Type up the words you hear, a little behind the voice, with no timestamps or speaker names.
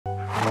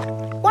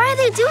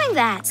they doing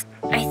that?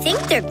 I think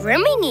they're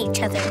grooming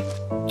each other.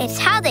 It's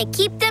how they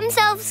keep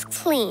themselves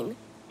clean.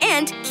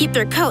 And keep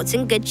their coats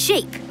in good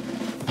shape.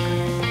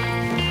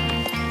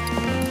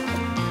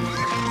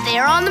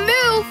 They're on the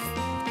move.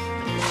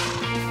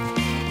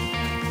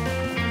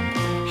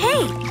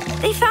 Hey,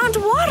 they found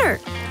water.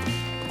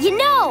 You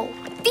know,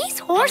 these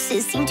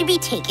horses seem to be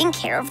taking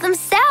care of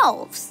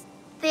themselves.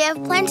 They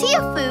have plenty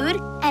of food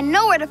and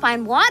nowhere to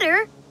find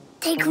water.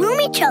 They groom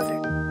each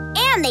other,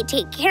 and they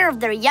take care of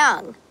their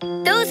young.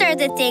 Those are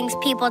the things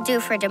people do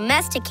for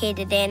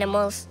domesticated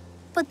animals.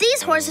 But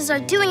these horses are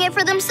doing it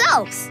for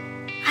themselves.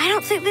 I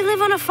don't think they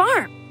live on a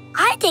farm.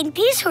 I think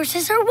these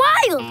horses are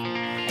wild.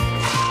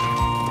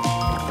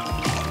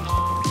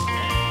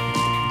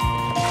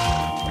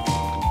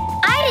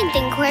 I didn't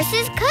think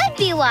horses could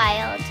be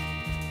wild.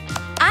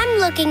 I'm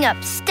looking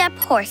up steppe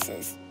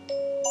horses.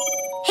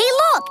 Hey,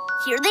 look!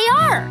 Here they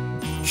are.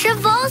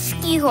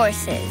 Przewalski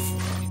horses.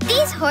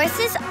 These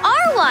horses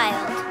are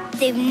wild.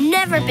 They've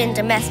never been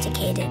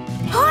domesticated.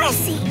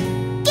 Horsey,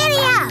 giddy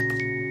up!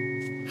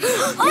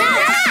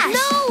 Nash!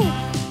 No!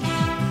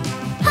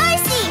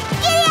 Horsey,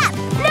 giddy up!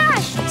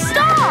 Nash,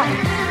 stop!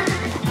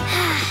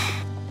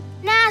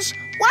 Nash,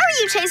 why were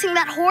you chasing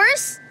that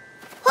horse?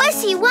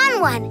 Horsey,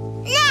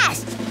 one. Nash,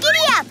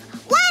 giddy up!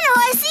 One,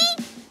 Horsey!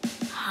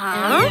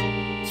 Huh?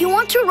 You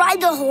want to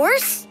ride the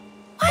horse?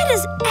 Why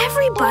does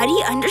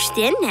everybody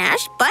understand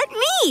Nash but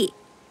me?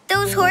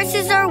 Those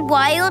horses are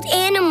wild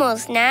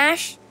animals,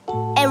 Nash.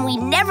 And we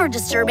never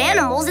disturb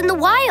animals in the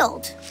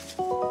wild.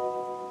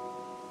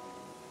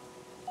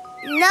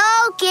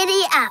 No,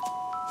 giddy up.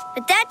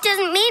 But that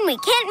doesn't mean we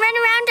can't run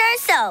around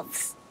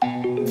ourselves.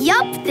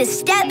 Yup, the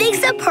steppe makes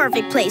the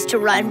perfect place to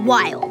run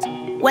wild.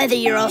 Whether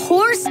you're a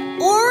horse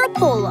or a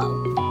polo.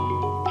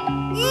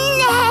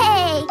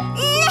 Nay!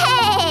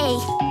 Nay!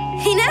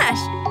 Hey,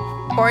 Nash,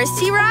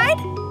 horsey ride?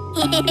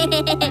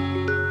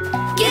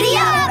 Giddy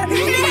up!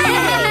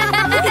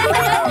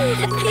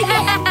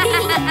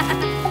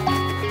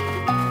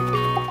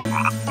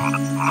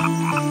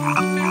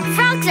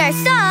 Frogs are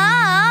so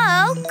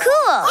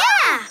cool.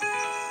 Yeah.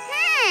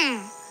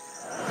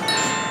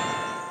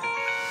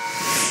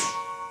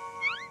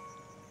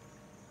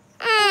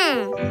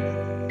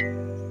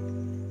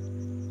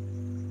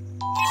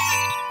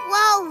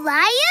 Well,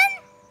 lion?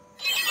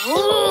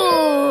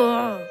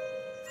 Ooh.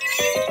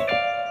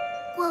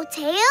 Well,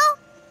 tail?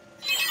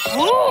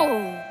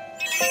 Oh.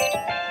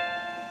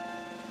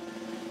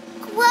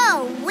 Whoa,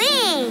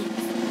 wings!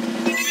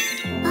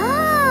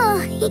 Oh!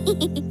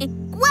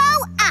 Whoa,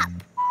 up!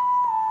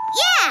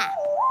 Yeah!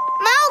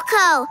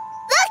 Malco,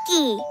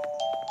 looky!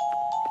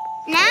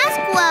 Nash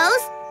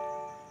glows.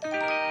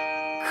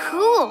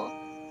 Cool.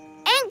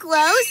 And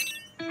glows.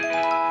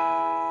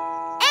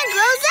 And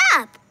glows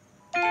up.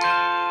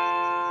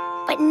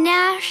 But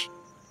Nash,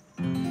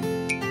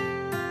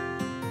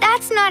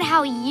 that's not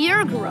how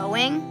you're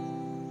growing.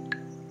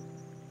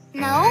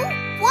 No,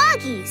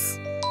 Floggies.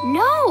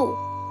 No,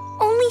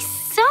 only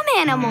some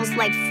animals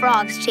like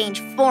frogs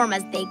change form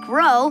as they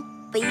grow,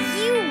 but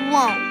you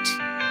won't.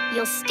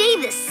 You'll stay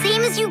the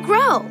same as you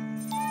grow.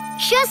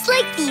 Just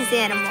like these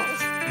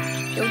animals.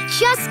 You'll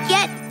just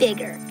get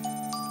bigger.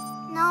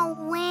 No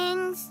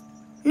wings.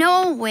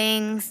 No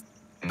wings,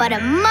 but a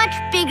much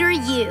bigger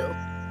you.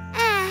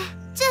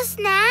 Just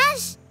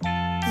Nash?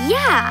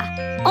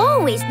 Yeah,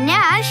 always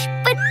Nash,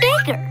 but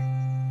bigger.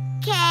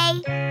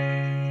 Okay.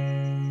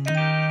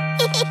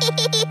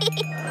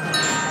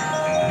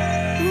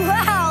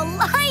 Wow,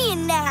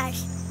 lion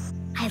Nash.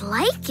 I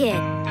like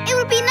it. It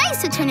would be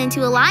nice to turn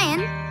into a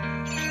lion.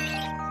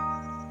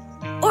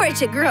 Or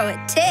to grow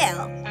a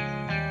tail.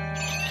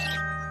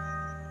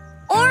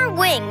 Or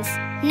wings.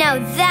 Now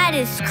that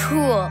is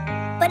cool.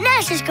 But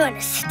Nash is going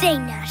to stay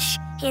Nash,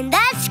 and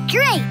that's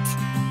great.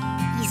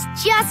 He's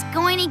just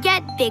going to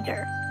get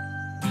bigger.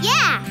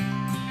 Yeah,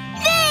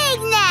 big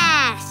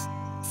Nash.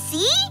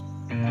 See?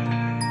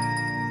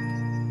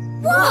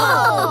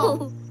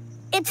 Whoa!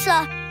 It's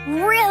a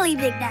really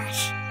big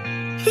Nash.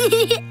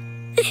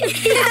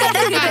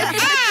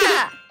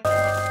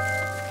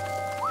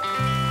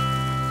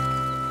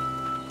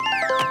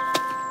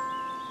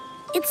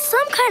 It's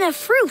some kind of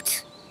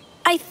fruit.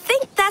 I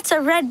think that's a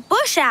red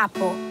bush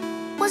apple.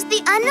 Was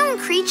the unknown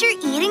creature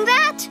eating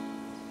that?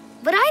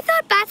 But I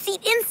thought bats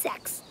eat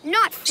insects,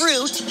 not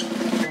fruit.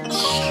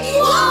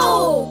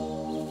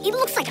 Whoa! He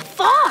looks like a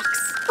fox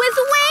with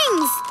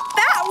wings.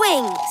 Bat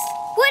wings.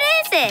 What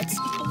is it?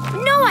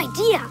 No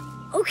idea.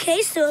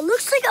 Okay, so it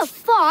looks like a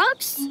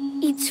fox,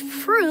 eats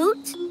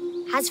fruit,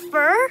 has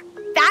fur,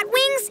 bat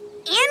wings,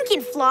 and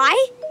can fly.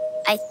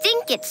 I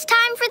think it's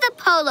time for the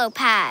polo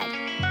pad.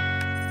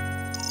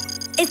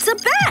 It's a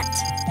bat.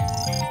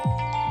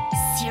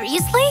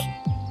 Seriously?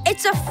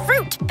 It's a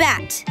fruit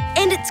bat,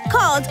 and it's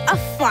called a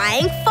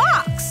flying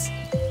fox.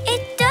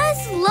 It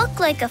does look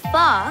like a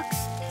fox.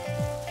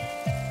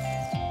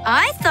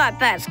 I thought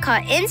bats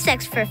caught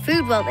insects for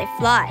food while they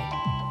fly.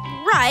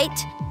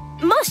 Right.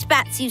 Most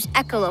bats use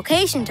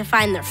echolocation to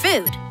find their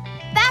food.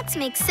 Bats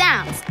make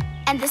sounds,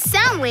 and the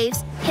sound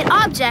waves hit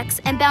objects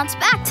and bounce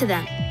back to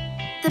them.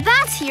 The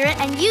bats hear it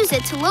and use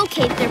it to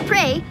locate their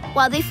prey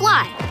while they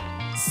fly.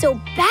 So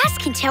bats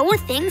can tell where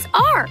things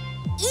are,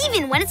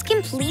 even when it's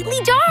completely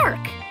dark.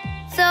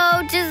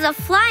 So does a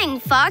flying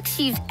fox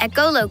use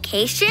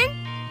echolocation?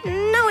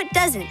 No, it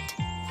doesn't.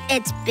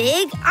 Its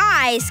big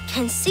eyes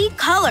can see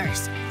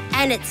colors,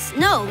 and its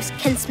nose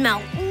can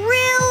smell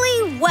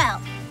really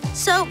well.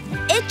 So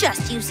it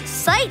just uses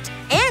sight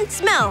and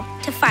smell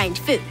to find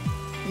food.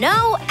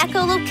 No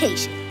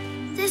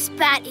echolocation. This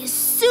bat is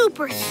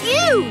super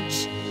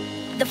huge.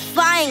 The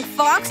flying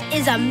fox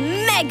is a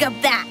mega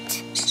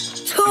bat.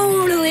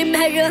 Totally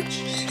mega.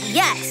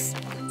 Yes,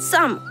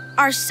 some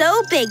are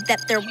so big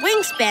that their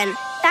wingspan,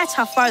 that's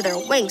how far their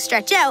wings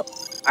stretch out,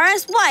 are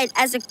as wide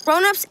as a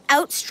grown-up's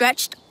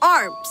outstretched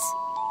arms.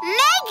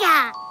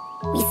 Mega!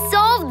 We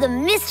solved the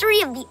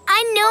mystery of the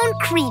unknown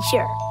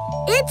creature.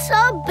 It's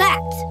a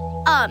bat.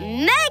 A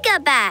mega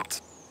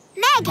bat.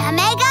 Mega,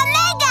 mega,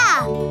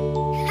 mega!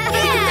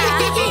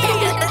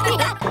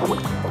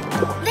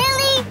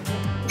 Lily,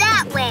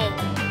 that way.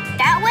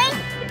 That way?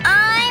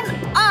 I'm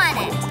on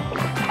it.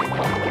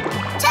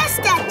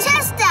 Chester,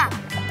 Chester!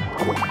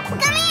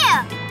 Come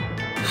here!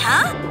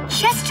 Huh?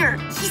 Chester,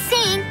 he's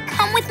saying,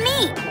 come with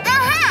me.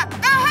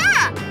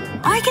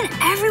 Why can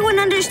everyone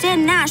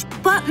understand Nash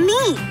but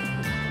me?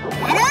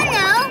 I don't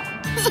know.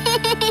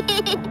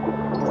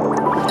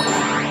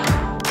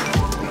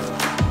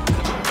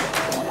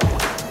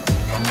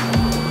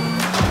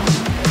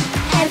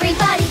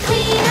 Everybody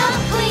clean up,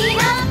 clean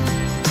up.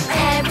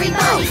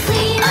 Everybody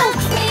clean up,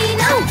 clean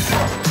up.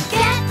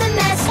 Get the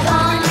mess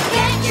gone,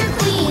 get your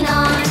clean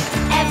on.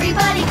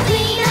 Everybody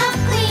clean up,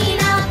 clean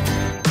up.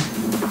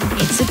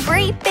 It's a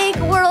great big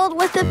world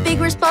with a big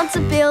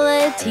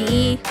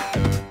responsibility.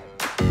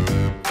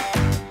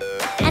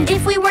 And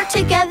if we work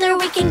together,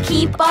 we can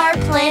keep our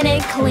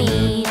planet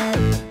clean.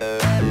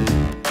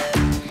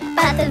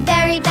 But the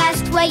very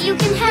best way you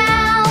can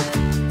help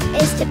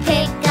is to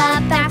pick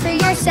up after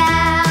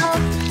yourself.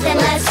 Then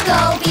let's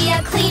go be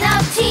a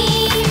cleanup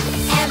team.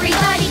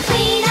 Everybody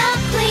clean up,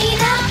 clean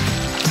up.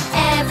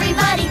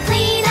 Everybody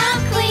clean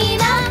up, clean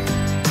up.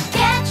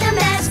 Get your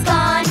mess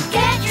gone,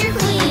 get your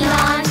clean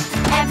on.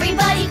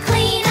 Everybody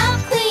clean up,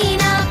 clean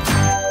up.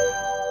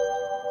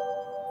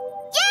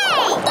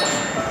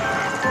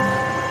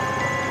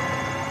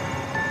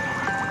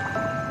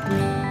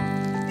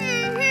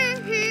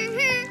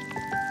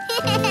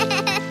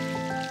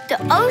 The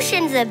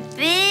ocean's a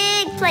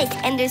big place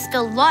and there's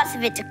still lots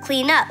of it to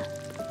clean up.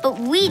 But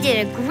we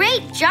did a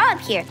great job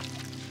here.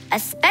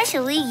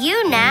 Especially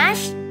you,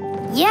 Nash.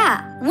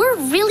 Yeah, we're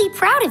really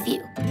proud of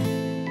you.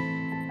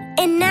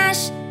 And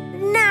Nash,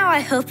 now I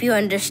hope you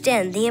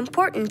understand the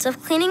importance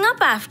of cleaning up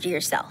after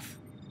yourself.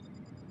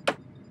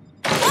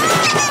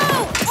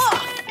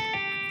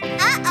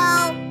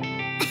 Uh-oh.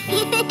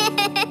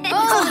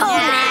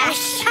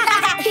 Nash!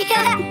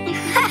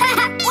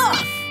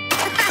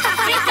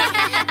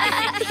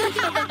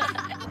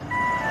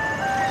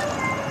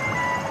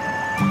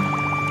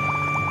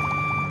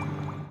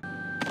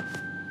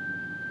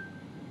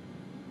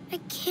 I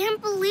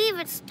can't believe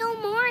it's still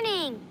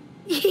morning.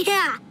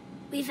 Yeah,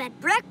 we've had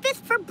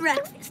breakfast for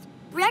breakfast,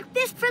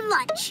 breakfast for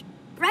lunch,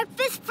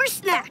 breakfast for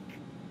snack.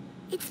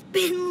 It's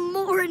been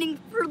morning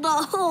for the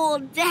whole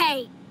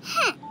day.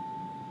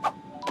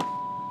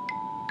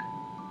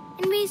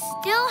 And we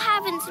still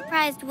haven't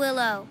surprised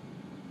Willow.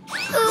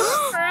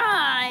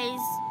 Surprise!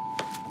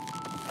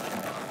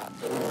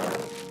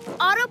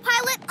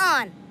 Autopilot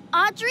on.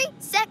 Audrey,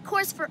 set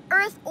course for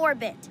Earth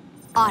orbit.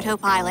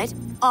 Autopilot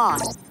on.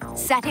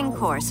 Setting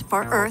course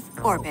for Earth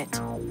orbit.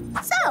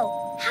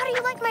 So, how do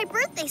you like my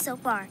birthday so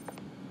far?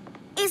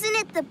 Isn't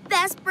it the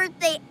best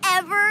birthday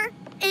ever?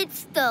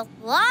 It's the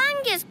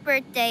longest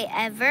birthday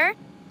ever.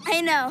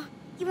 I know.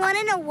 You want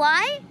to know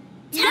why?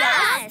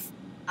 Yes!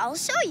 I'll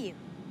show you.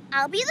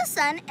 I'll be the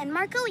sun, and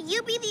Marco,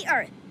 you be the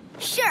Earth.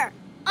 Sure.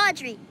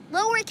 Audrey,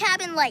 lower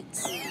cabin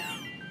lights.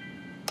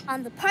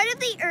 On the part of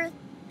the Earth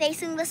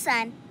facing the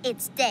sun,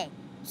 it's day.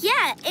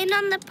 Yeah, and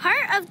on the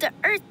part of the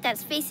Earth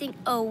that's facing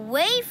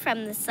away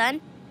from the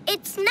sun,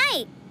 it's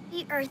night.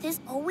 The Earth is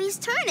always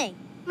turning.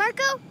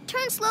 Marco,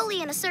 turn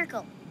slowly in a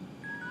circle.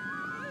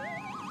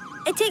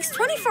 It takes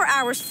 24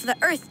 hours for the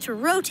Earth to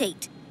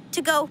rotate,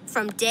 to go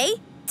from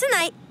day to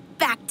night,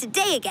 back to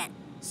day again.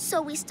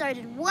 So we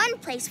started one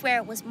place where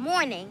it was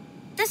morning,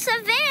 The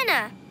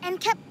savannah. and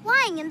kept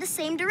flying in the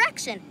same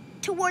direction,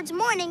 towards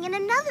morning in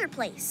another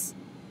place.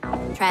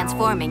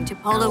 Transforming to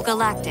Polo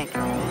Galactic.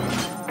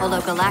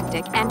 Polo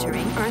Galactic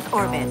entering Earth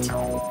orbit.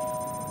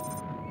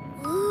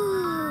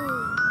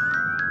 Ooh.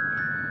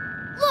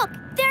 Look,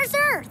 there's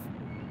Earth.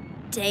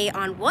 Day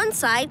on one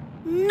side,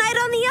 night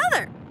on the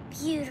other.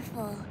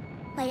 Beautiful.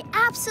 My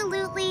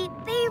absolutely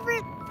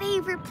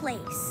favorite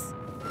place.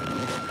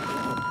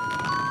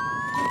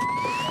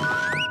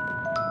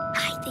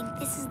 I think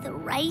this is the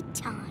right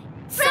time.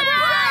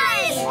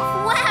 Surprise!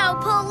 Wow,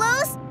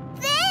 Polos!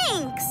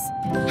 Thanks!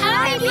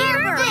 Happy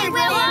birthday,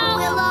 Willow!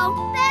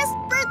 Willow! Best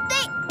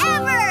birthday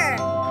ever!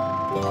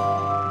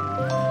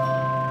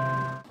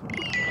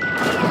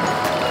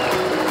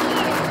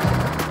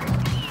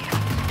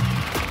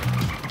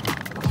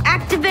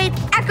 activate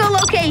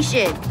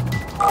echolocation.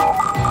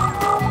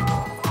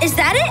 Is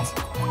that it?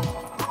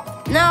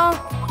 No,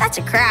 that's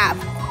a crab.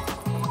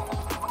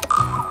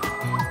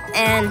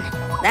 And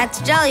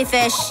that's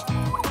jellyfish.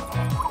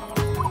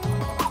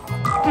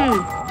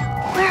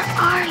 Where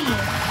are you?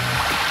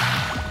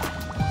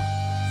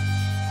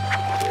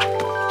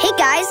 Hey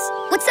guys,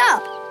 what's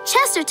up?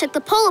 Chester took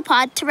the Polo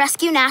pod to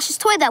rescue Nash's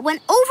toy that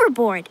went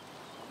overboard.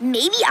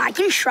 Maybe I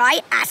can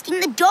try asking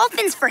the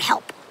dolphins for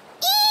help.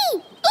 Ee!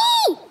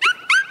 Ee!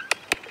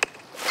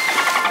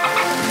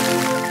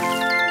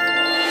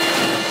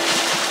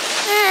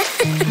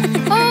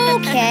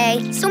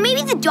 Okay, so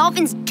maybe the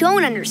dolphins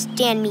don't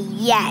understand me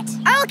yet.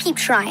 I'll keep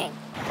trying.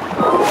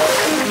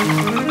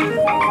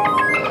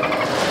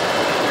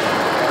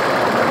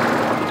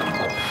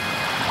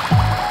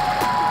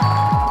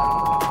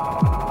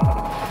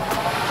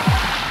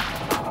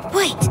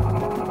 Wait,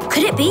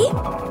 could it be?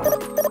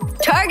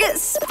 Target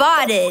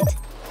spotted.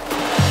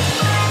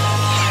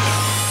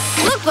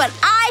 Look what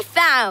I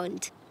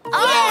found.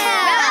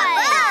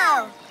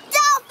 Yeah!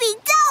 Dolphy,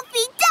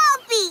 Dolphy,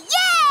 Dolphy! Yay!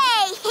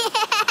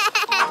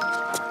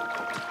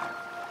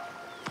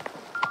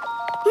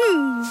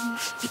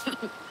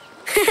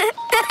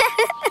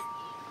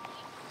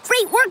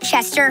 Great work,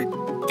 Chester.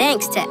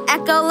 Thanks to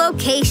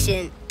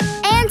echolocation.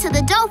 And to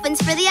the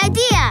dolphins for the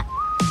idea.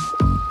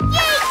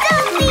 Yay,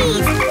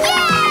 Dolphys! Yay!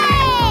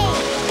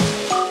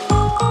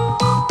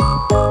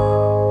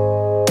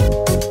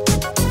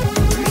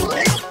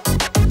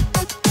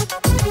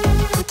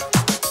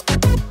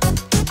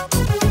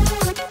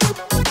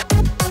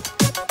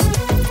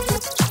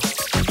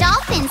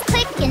 Dolphins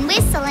click and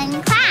whistle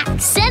and clack,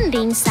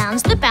 sending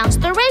sounds that bounce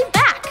their way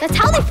back. That's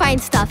how they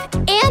find stuff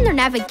and their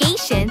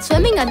navigation,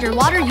 swimming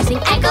underwater using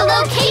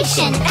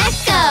Echolocation,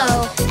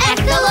 echo,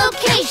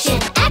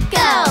 echolocation,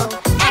 echo,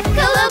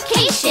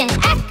 echolocation,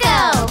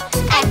 echo,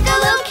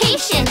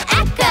 echolocation,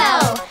 echo,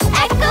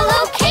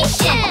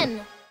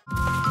 echolocation.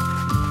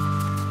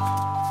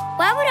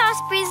 Why would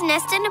ospreys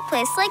nest in a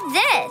place like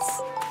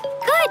this?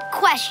 Good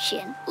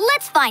question.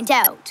 Let's find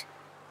out.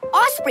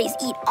 Ospreys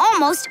eat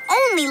almost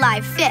only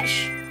live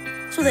fish.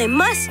 So they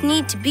must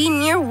need to be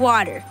near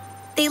water.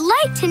 They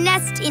like to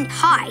nest in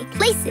high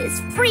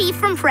places free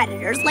from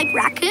predators like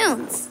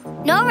raccoons.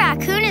 No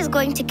raccoon is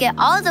going to get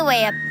all the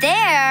way up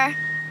there.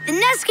 The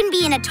nest can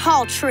be in a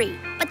tall tree,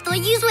 but they'll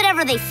use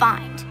whatever they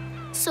find.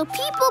 So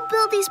people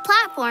build these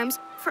platforms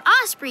for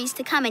ospreys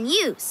to come and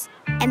use.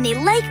 And they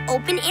like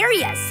open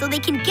areas so they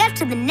can get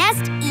to the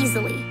nest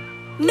easily.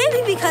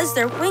 Maybe because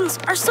their wings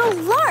are so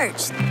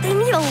large, they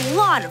need a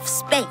lot of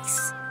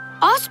space.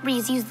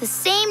 Ospreys use the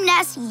same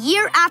nest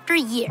year after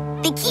year.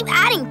 They keep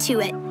adding to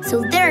it,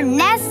 so their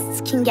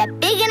nests can get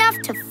big enough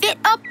to fit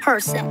a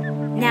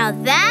person. Now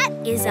that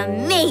is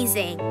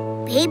amazing.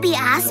 Baby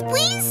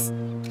ospreys?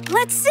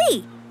 Let's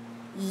see.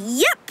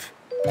 Yep.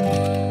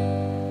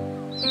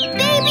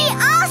 Baby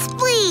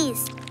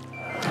ospreys!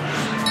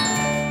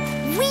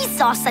 We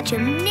saw such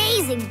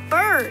amazing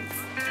birds.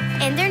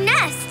 And their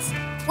nests.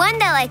 One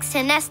that likes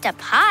to nest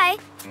up high.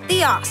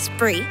 The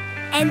osprey.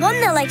 And one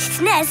that likes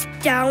to nest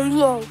down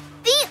low.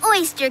 The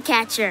oyster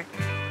catcher.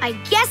 I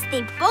guess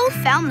they both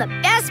found the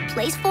best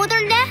place for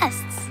their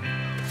nests.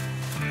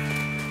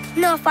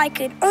 Now if I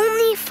could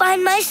only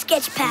find my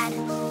sketch pad.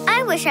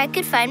 I wish I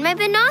could find my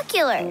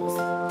binoculars.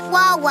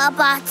 Wawa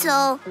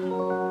bottle.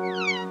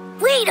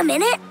 Wait a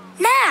minute.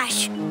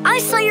 Nash, I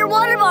saw your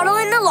water bottle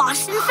in the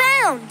lost and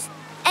found.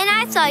 And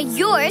I saw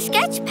your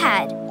sketch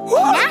pad.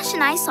 Nash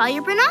and I saw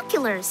your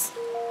binoculars.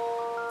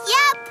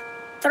 Yep.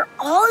 They're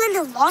all in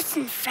the lost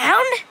and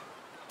found?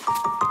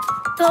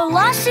 The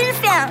lost and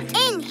found.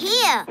 In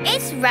here.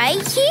 It's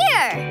right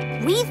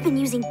here. We've been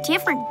using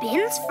different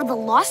bins for the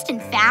lost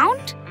and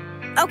found?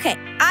 Okay,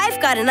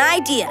 I've got an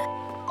idea.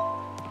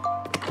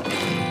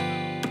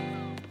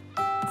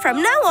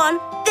 From now on,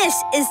 this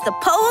is the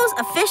Polos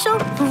official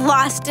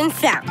Lost and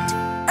Found.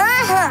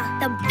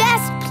 The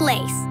best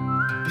place.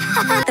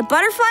 The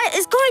butterfly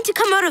is going to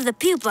come out of the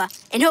pupa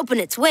and open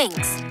its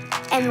wings.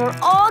 And we're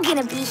all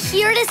gonna be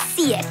here to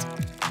see it.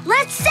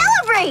 Let's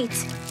celebrate!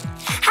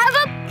 Have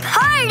a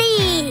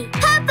party!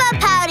 Papa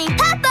Pouty,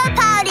 Papa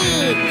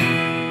Pouty.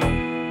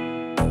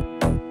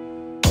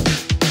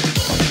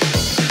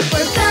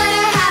 We're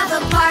gonna have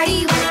a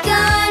party, we're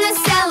gonna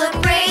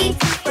celebrate.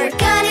 We're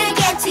gonna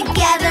get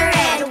together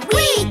and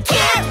we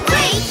can't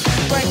wait.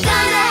 We're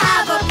gonna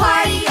have a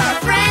party, our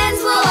friends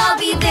will all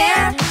be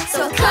there.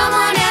 So come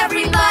on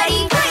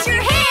everybody, put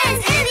your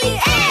hands in the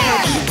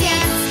air. We'll be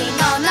dancing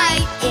all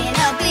night in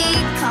a big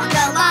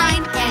conga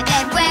line. And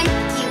then when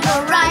you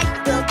arrive,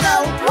 we'll go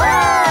woo!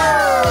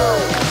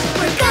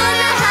 We're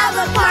gonna have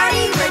a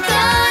party, we're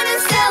gonna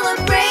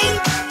celebrate.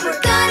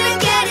 We're gonna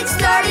get it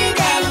started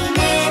any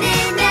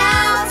minute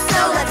now. So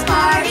let's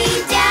party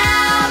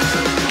down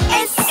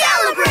and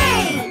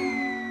celebrate!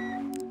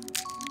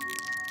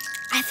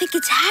 I think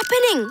it's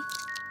happening.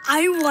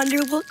 I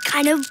wonder what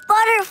kind of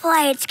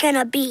butterfly it's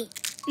gonna be.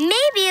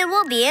 Maybe it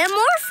will be a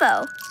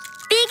morpho.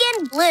 Big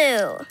and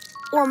blue.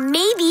 Or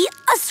maybe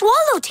a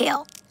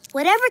swallowtail.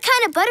 Whatever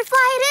kind of butterfly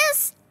it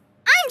is,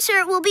 I'm sure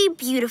it will be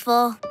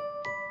beautiful.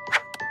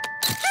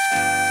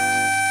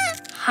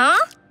 Huh?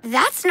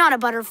 That's not a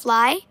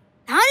butterfly.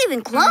 Not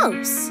even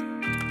close.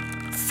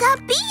 It's a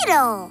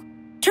beetle.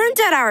 Turns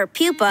out our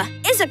pupa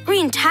is a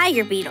green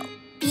tiger beetle.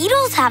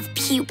 Beetles have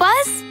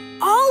pupas?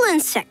 All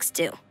insects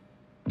do.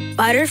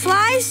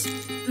 Butterflies,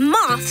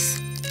 moths,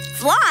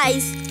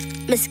 flies,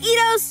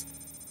 mosquitoes,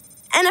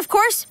 and of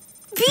course,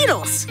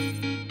 beetles.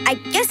 I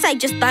guess I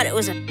just thought it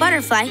was a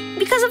butterfly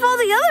because of all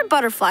the other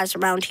butterflies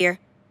around here.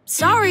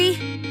 Sorry.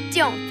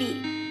 Don't be.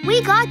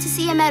 We got to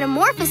see a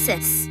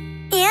metamorphosis.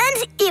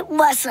 And it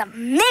was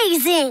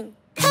amazing.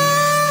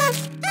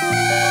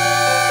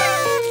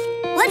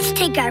 Let's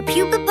take our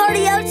pupa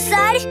party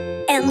outside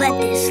and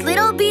let this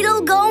little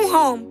beetle go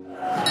home.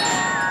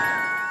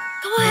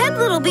 Go ahead,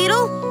 little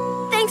beetle.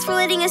 Thanks for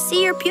letting us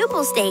see your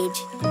pupil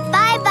stage.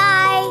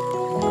 Bye-bye.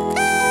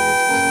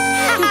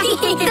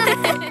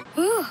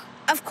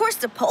 Of course,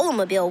 the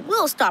Polomobile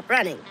will stop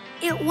running.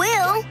 It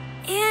will.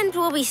 And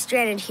we'll be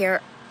stranded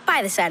here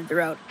by the side of the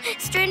road.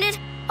 Stranded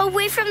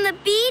away from the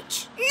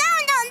beach? No.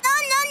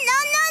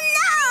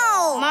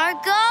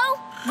 Marco,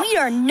 we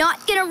are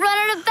not gonna run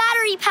out of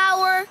battery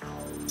power.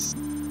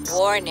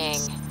 Warning,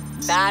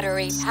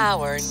 battery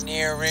power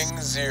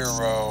nearing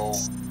 0.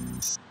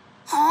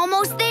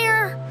 Almost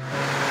there.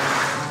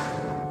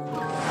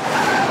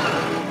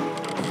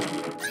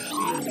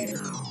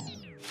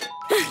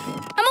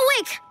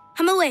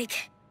 I'm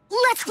awake.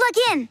 Let's plug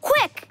in,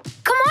 quick.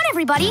 Come on,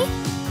 everybody.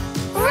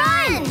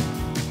 Run!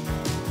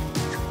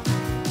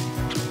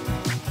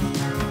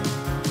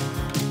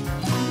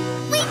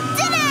 We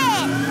did it!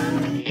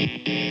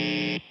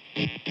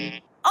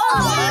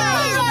 Oh,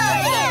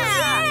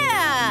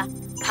 yeah!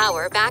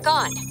 Power back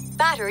on.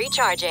 Battery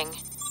charging.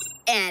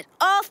 And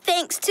all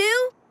thanks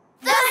to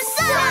The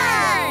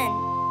sun!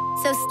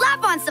 So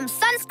slap on some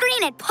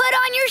sunscreen and put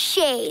on your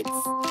shades.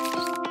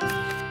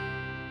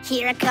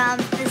 Here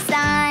comes the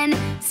sun,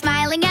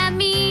 smiling at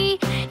me.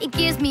 It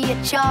gives me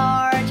a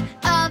charge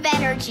of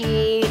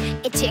energy.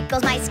 It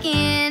tickles my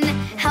skin,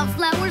 helps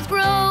flowers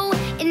grow.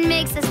 It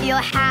makes us feel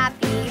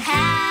happy.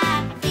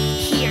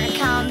 Here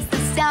comes the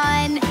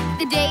sun,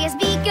 the day has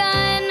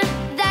begun.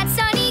 That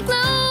sunny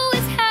glow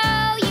is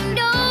how you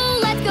know.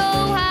 Let's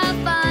go have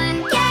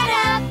fun. Get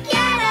up,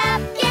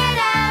 get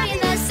out in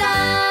the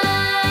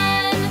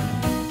sun.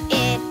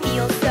 It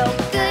feels so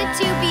good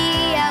to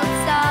be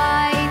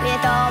outside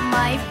with all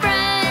my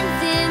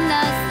friends in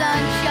the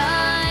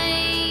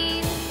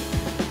sunshine.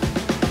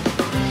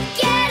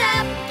 Get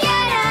up,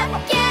 get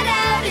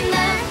out in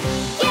the.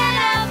 Get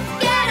up,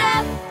 get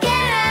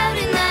out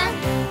in the.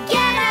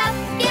 Get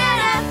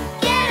up,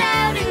 get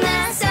out in the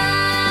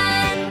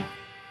sun.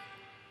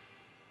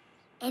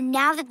 And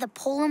now that the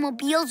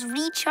Polomobile's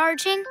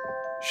recharging,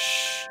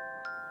 shh,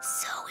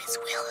 so is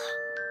Willow.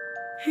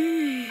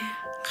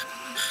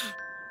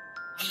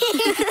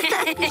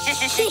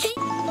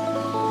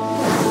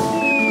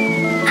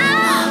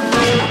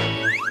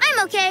 I'm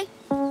okay.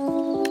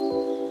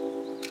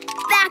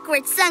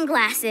 Backwards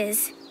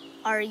sunglasses.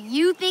 Are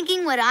you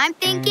thinking what I'm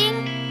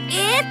thinking?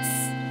 It's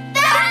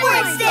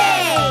Backwards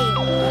Day!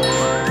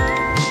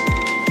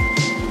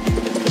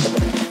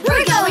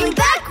 We're going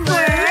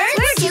backwards!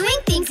 We're doing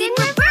things in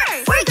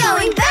reverse! We're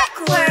going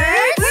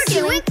backwards! We're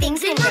doing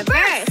things in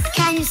reverse!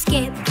 Can you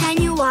skip?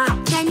 Can you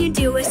walk? Can you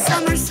do a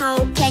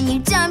somersault? Can you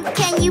jump?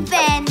 Can you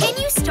bend? Can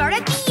you start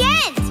at the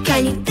end?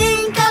 Can you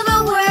think of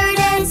a word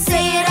and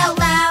say it out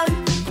loud?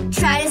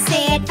 Try to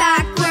say it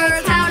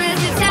backwards. How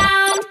does it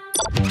sound?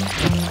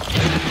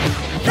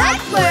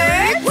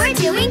 Backwards! We're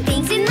doing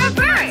things in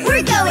reverse!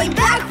 We're going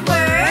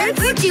backwards!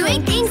 We're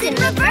doing things in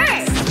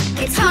reverse!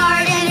 It's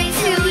hard and it's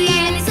silly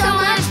and it's so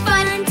much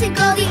fun to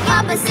go the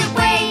opposite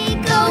way.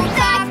 Go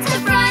back to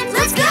front.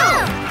 Let's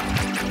go!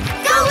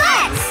 Go,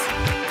 let's!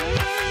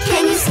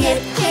 Can you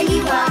skip? Can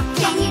you walk?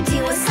 Can you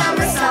do a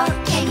somersault?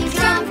 Can you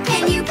jump?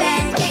 Can you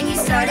bend? Can you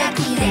start at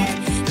the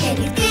end? Can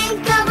you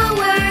think of a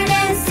word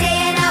and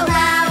say it out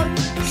loud?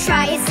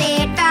 Try to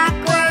say it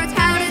backwards.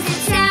 How does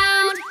it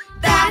sound?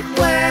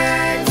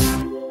 Backwards.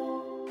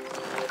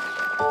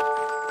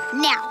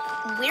 Now,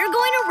 we're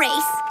going to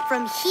race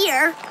from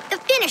here, the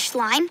finish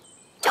line,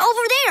 to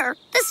over there,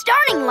 the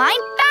starting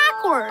line,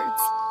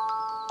 backwards.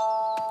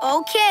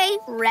 Okay,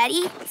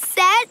 ready,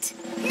 set.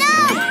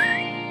 No!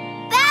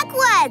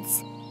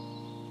 Backwards!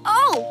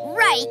 Oh,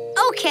 right,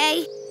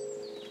 okay.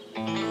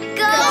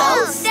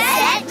 Go,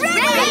 set,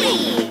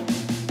 ready!